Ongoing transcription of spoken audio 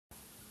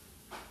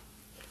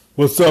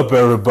What's up,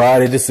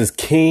 everybody? This is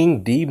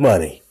King D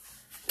Money.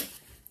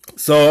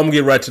 So I'm gonna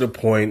get right to the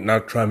point,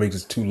 not trying to make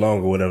this too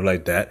long or whatever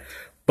like that.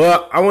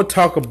 But I want to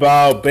talk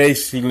about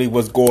basically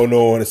what's going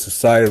on in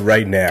society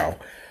right now.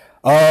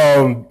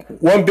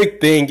 One big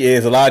thing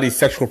is a lot of these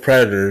sexual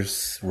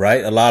predators,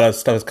 right? A lot of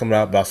stuff is coming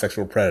out about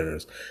sexual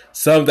predators.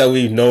 Some that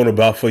we've known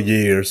about for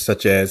years,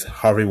 such as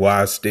Harvey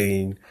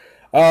Weinstein,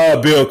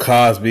 Bill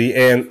Cosby,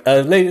 and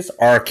latest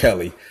R.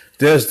 Kelly.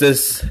 There's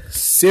this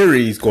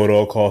series going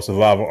on called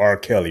Surviving R.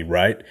 Kelly,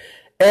 right?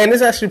 And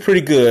it's actually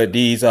pretty good.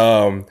 These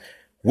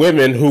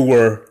women who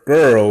were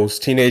girls,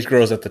 teenage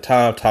girls at the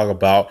time, talk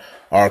about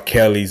R.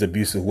 Kelly's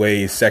abusive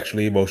ways,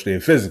 sexually, emotionally,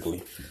 and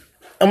physically,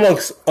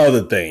 amongst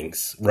other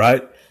things,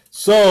 right?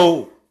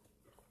 So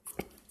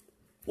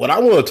what I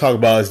want to talk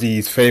about is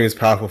these famous,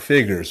 powerful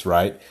figures,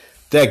 right,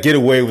 that get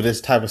away with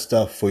this type of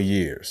stuff for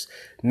years.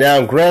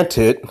 Now,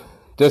 granted,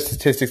 there's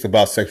statistics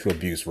about sexual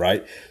abuse,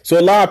 right? So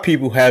a lot of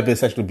people have been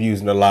sexually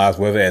abused in their lives,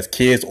 whether as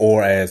kids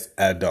or as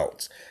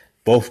adults,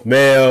 both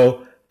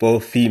male,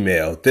 both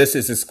female. This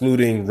is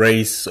excluding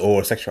race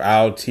or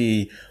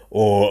sexuality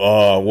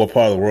or what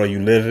part of the world you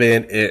live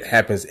in. It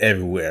happens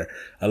everywhere.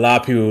 A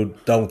lot of people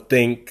don't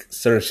think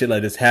certain shit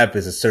like this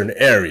happens in certain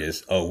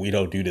areas. Oh, we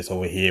don't do this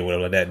over here,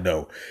 whatever like that.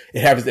 No,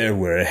 it happens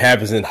everywhere. It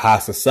happens in high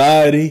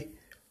society.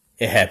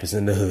 It happens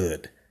in the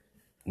hood.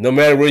 No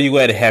matter where you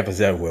at, it happens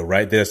everywhere,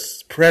 right?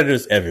 There's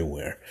predators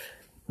everywhere.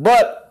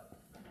 But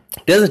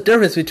there's a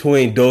difference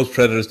between those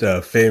predators that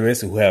are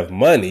famous and who have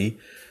money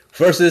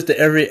versus the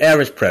every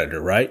average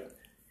predator, right?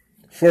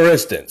 For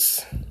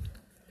instance,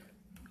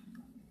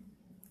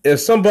 if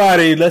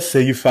somebody, let's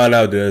say you find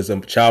out there's a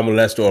child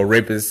molester or a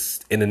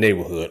rapist in the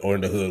neighborhood or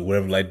in the hood,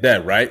 whatever like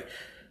that, right?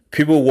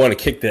 People want to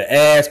kick their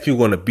ass. People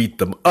want to beat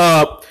them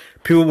up.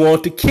 People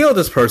want to kill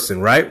this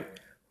person, right?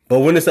 But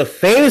when it's a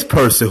famous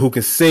person who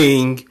can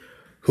sing,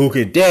 who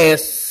can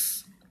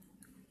dance,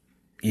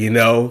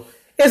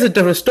 it's a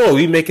different story.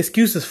 We make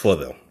excuses for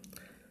them,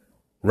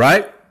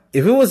 right?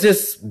 If it was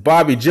just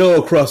Bobby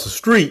Joe across the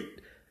street,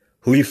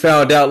 who you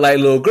found out like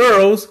little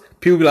girls,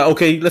 people be like,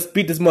 okay, let's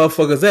beat this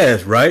motherfucker's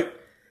ass, right?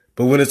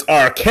 But when it's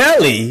R.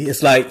 Kelly,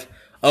 it's like,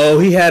 oh,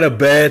 he had a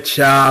bad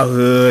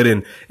childhood,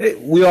 and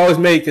we always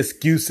make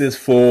excuses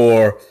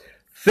for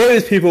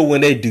famous people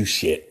when they do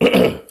shit.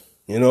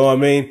 You know what I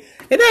mean?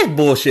 And that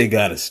bullshit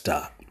gotta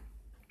stop.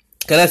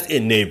 Cause that's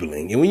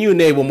enabling. And when you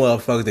enable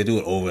motherfuckers, they do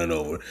it over and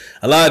over.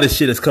 A lot of the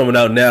shit that's coming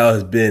out now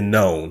has been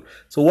known.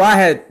 So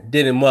why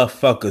didn't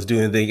motherfuckers do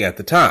anything at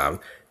the time?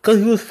 Because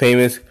he was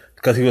famous,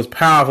 because he was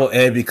powerful,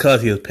 and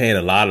because he was paying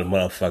a lot of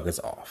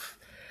motherfuckers off.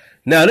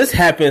 Now, this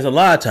happens a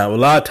lot of times. A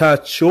lot of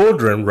times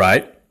children,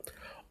 right,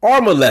 are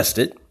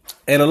molested.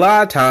 And a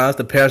lot of times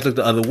the parents look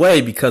the other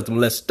way because the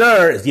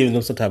molester is giving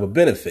them some type of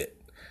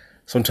benefit.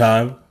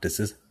 Sometimes this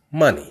is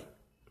money.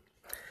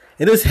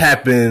 And this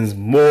happens a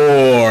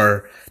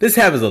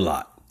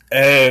lot.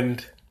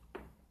 And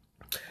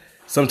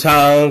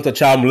sometimes a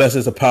child molester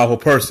is a powerful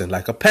person,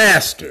 like a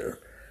pastor.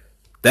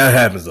 That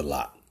happens a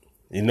lot.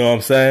 You know what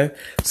I'm saying?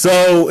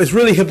 So it's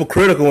really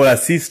hypocritical when I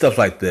see stuff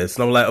like this.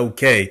 And I'm like,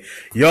 okay,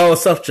 y'all are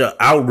such an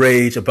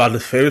outrage about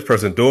this famous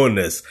person doing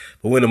this.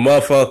 But when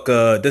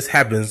this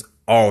happens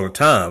all the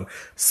time.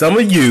 Some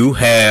of you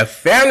have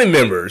family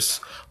members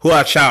who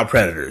are child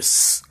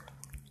predators.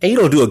 And you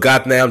don't do a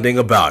goddamn thing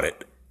about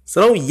it.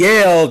 So don't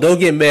yell, don't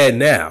get mad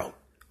now.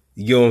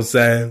 You know what I'm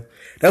saying?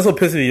 That's what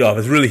pisses me off.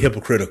 It's really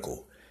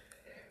hypocritical.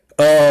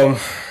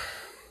 It's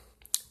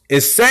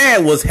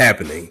sad what's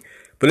happening,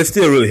 but it's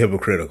still really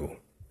hypocritical.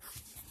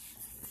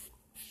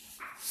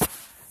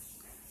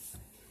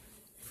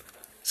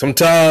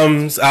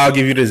 Sometimes I'll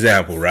give you the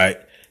example, right?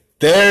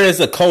 There is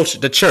a culture,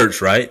 the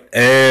church, right?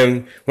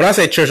 And when I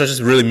say church, I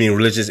just really mean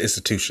religious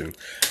institution.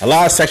 A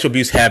lot of sexual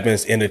abuse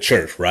happens in the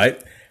church, right?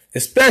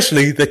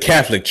 Especially the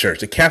Catholic Church.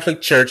 The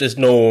Catholic Church is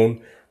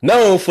known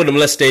for the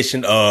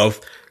molestation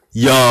of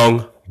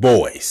young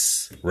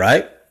boys,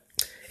 right?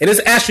 And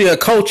it's actually a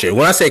culture.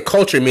 When I say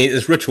culture, it means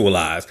it's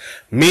ritualized.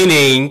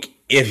 Meaning,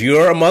 if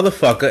you're a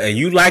motherfucker and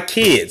you like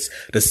kids,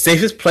 the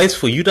safest place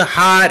for you to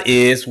hide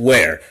is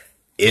where?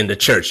 In the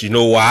church. You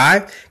know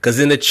why? Because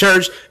in the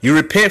church, you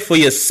repent for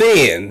your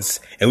sins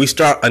and we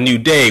start a new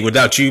day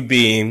without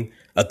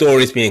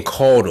authorities being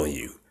called on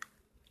you.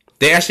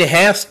 They actually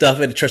have stuff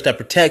in the church that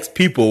protects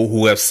people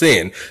who have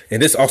sinned.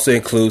 And this also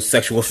includes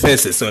sexual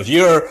offenses. So if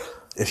you're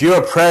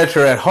a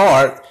predator at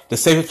heart, the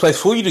safest place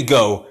for you to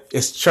go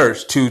is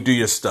church to do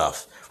your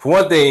stuff. For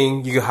one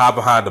thing, you can hide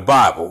behind the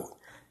Bible.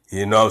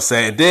 You know what I'm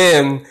saying?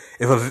 Then,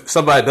 if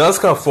somebody does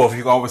come forth,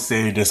 you can always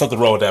say there's something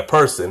wrong with that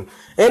person.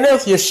 And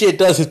if your shit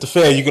does hit the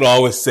fan, you can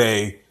always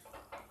say,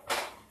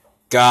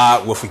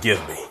 God will forgive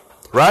me.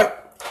 Right?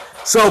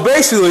 So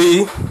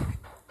basically,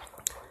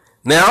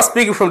 now I'm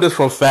speaking from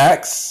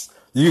facts.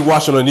 You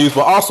watch on the news,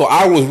 but also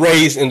I was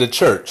raised in the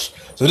church.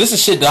 So this is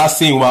shit that I've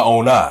seen with my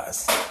own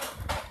eyes.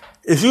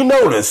 If you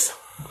notice,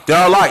 there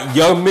are a lot of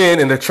young men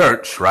in the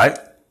church, right?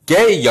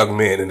 Gay young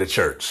men in the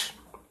church.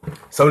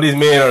 Some of these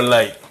men are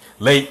like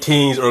late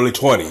teens, early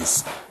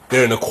 20s.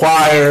 They're in the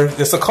choir.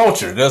 It's a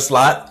culture. There's a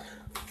lot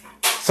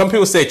some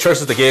people say church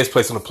is the gayest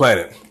place on the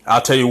planet.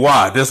 I'll tell you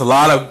why. There's a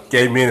lot of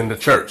gay men in the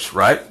church,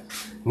 right?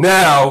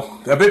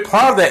 Now, a big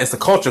part of that is the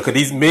culture, because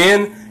these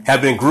men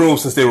have been groomed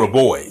since they were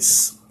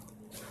boys.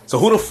 So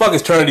who the fuck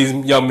is turning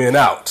these young men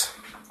out?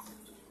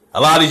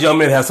 A lot of these young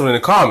men have something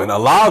in common. A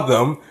lot of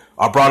them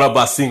are brought up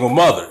by single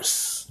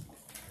mothers.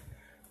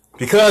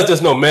 Because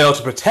there's no male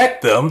to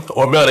protect them,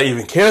 or male that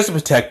even cares to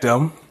protect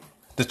them,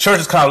 the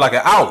church is kind of like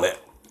an outlet.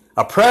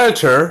 A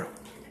predator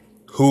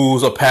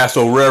who's a pastor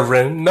or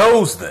reverend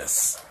knows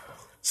this.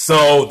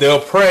 So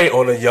they'll prey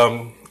on the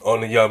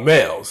young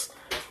males.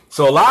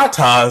 So a lot of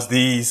times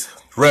these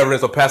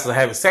reverends or pastors are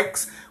having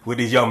sex with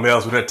these young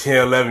males when they're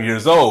 10, 11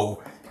 years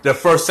old. Their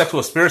first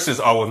sexual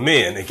experiences are with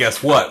men. And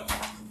guess what?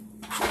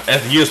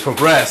 As the years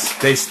progress,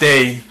 they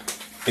stay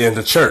in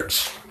the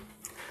church.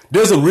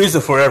 There's a reason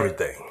for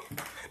everything.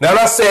 Now, I'm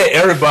not saying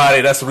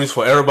everybody, that's the reason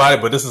for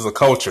everybody, but this is a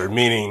culture,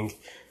 meaning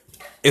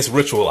it's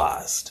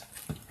ritualized.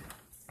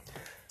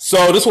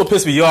 So this will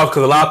piss me off,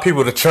 because a lot of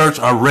people in the church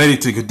are ready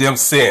to condemn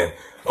sin.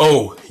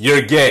 Oh,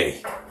 you're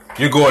gay.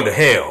 You're going to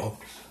hell.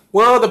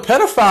 Well, the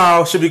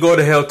pedophile should be going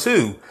to hell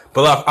too.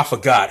 But I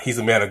forgot, he's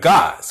a man of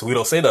God, so we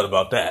don't say nothing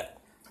about that.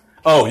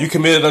 Oh, you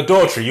committed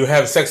adultery. You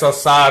having sex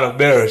outside of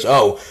marriage.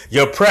 Oh,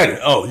 you're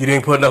pregnant. Oh, you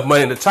didn't put enough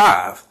money in the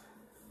tithe.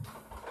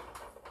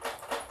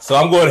 So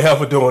I'm going to hell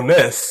for doing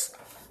this.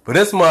 But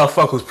this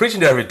motherfucker who's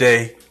preaching every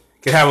day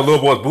can have a little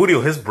boy's booty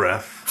on his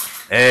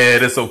breath,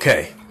 and it's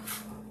okay.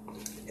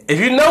 If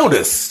you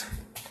notice,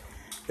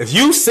 if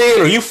you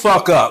sin or you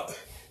fuck up,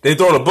 they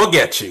throw the book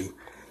at you.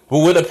 But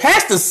when the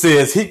pastor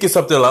says, he gets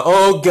up there like,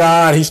 oh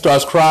God, he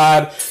starts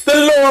crying,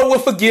 the Lord will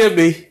forgive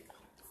me.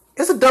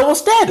 It's a double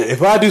standard.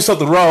 If I do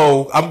something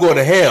wrong, I'm going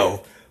to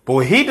hell. But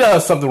when he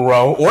does something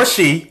wrong, or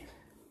she,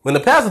 when the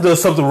pastor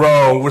does something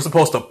wrong, we're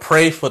supposed to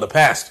pray for the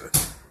pastor.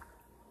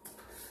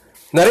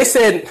 Now, they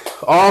said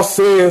all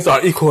sins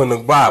are equal in the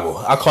Bible.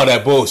 I call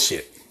that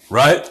bullshit,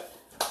 right?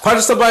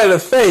 Punching somebody in the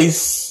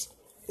face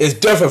is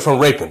different from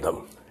raping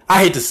them.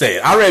 I hate to say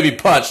it. I'd rather be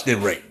punched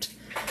than raped.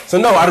 So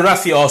no, I do not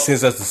see all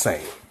sins as the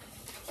same.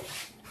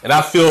 And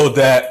I feel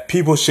that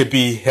people should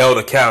be held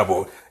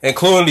accountable,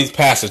 including these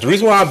pastors. The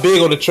reason why I'm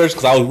big on the church is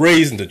because I was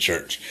raised in the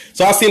church.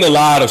 So I've seen a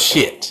lot of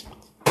shit.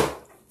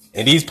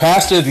 And these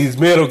pastors, these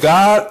men of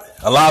God,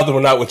 a lot of them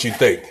are not what you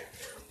think.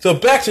 So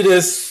back to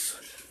this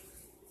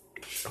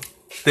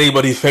thing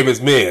about these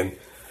famous men.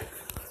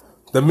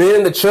 The men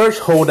in the church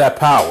hold that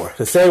power.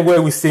 The same way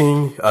we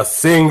see a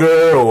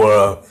singer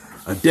or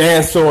a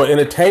dancer or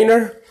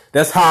entertainer,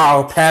 that's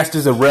how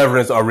pastors and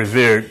reverends are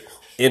revered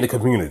in the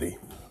community.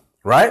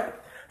 Right?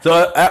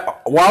 So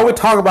while we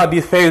talk about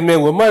these famous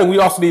men with money, we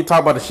also need to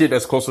talk about the shit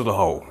that's closer to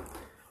home.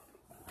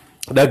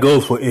 That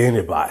goes for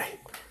anybody.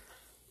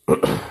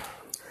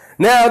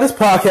 Now, this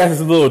podcast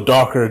is a little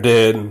darker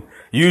than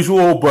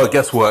usual, but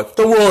guess what?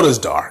 The world is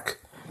dark.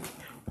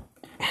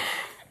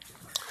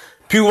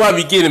 People might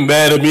be getting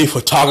mad at me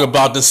for talking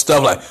about this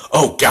stuff, like,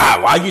 oh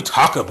God, why you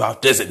talking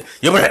about this?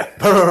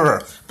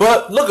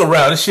 But look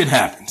around, this shit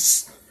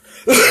happens.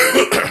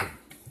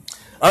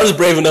 I'm just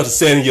brave enough to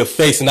say it in your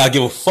face and not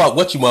give a fuck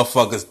what you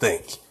motherfuckers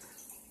think.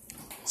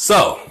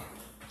 So,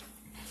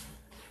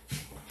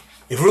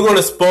 if we're going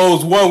to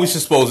expose one, we should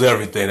expose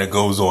everything that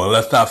goes on.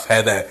 Let's not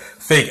have that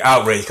fake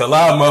outrage, because a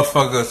lot of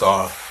motherfuckers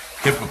are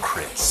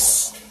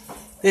hypocrites.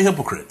 They're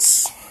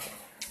hypocrites.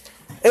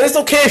 And it's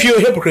okay if you're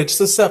a hypocrite, just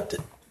accept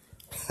it.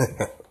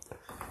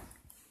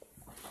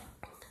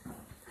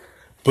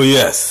 But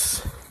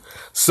yes,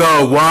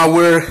 so while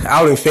we're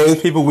outing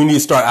famous people, we need to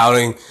start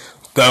outing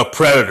the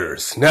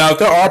predators. Now,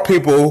 there are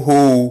people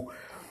who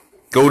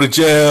go to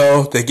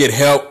jail, they get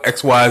help,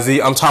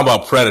 XYZ. I'm talking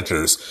about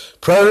predators.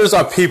 Predators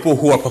are people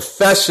who are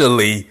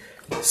professionally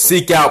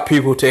seek out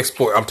people to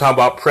exploit. I'm talking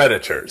about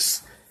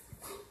predators.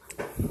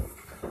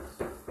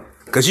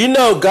 Because you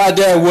know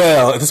goddamn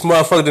well, if this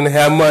motherfucker didn't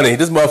have money,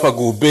 this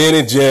motherfucker would be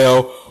in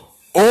jail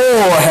or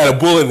had a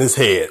bullet in his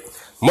head.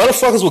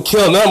 Motherfuckers will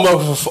kill another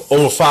motherfucker for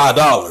over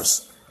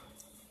 $5.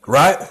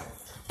 Right?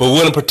 But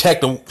wouldn't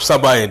protect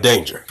somebody in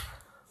danger.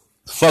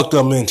 Fucked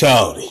up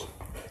mentality.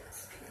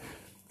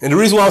 And the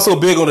reason why I'm so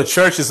big on the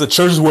church is the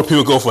church is where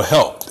people go for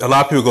help. A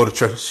lot of people go to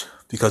church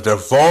because they're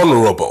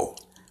vulnerable.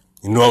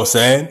 You know what I'm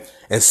saying?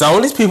 And some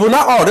of these people,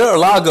 not all, there are a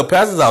lot of good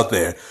pastors out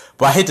there.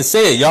 But I hate to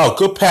say it, y'all,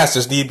 good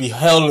pastors need to be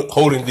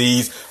holding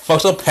these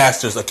fucked up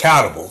pastors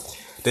accountable.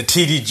 The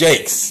T.D.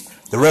 Jakes,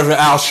 the Reverend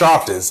Al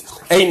Sharptons.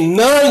 Ain't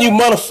none of you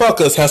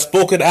motherfuckers have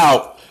spoken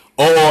out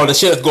on the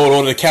shit that's going on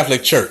in the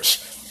Catholic Church.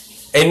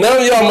 Ain't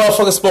none of y'all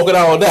motherfuckers spoken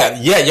out on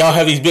that. Yet y'all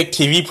have these big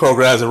TV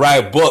programs and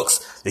write books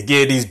that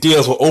get these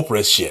deals with Oprah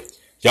and shit.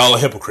 Y'all are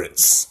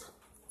hypocrites.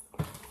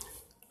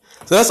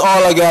 So that's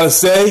all I gotta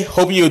say.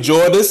 Hope you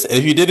enjoyed this. And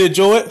if you did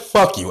enjoy it,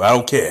 fuck you. I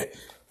don't care.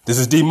 This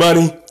is D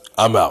Money.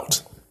 I'm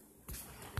out.